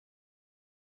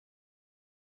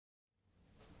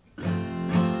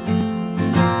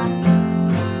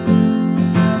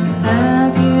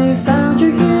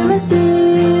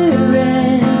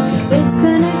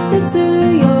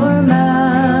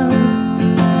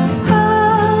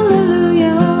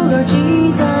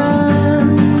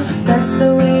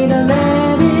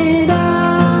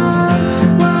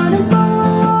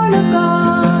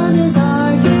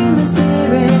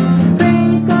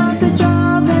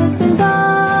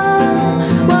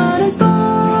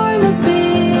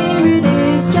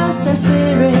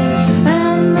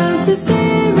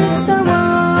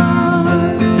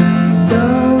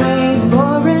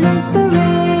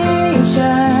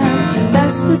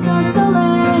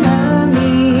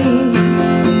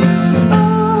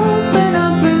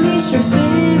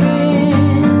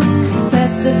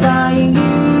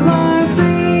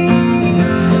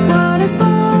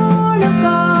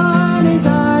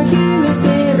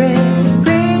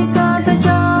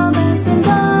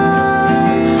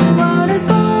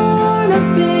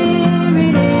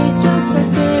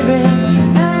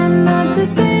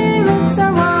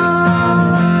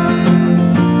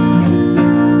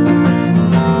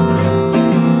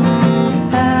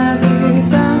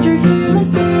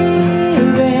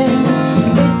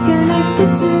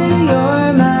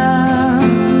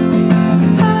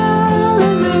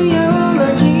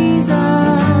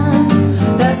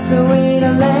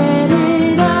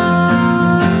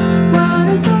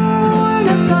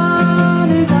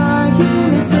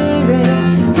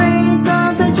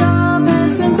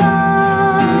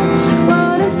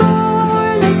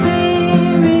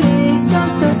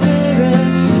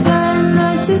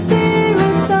two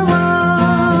spirits are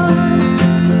one.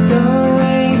 Don't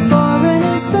wait for an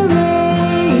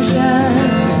inspiration,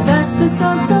 that's the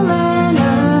subtle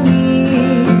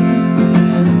enemy.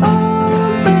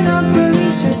 Open up,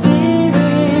 release your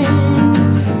spirit,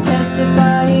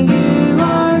 testifying you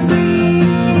are free.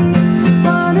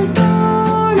 What is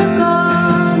born of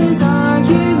God is our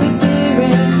human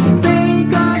spirit. Praise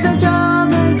God, the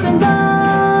job has been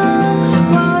done.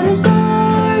 What is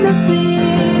born of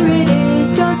spirit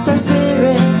is just our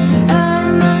spirit,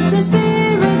 and the two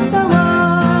spirits are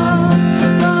one.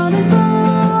 What is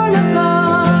born of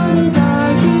God is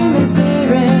our human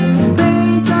spirit.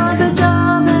 Praise God, the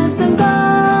job has been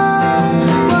done.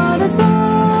 What is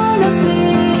born of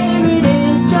spirit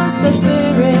is just their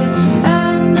spirit,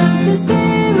 and the two spirits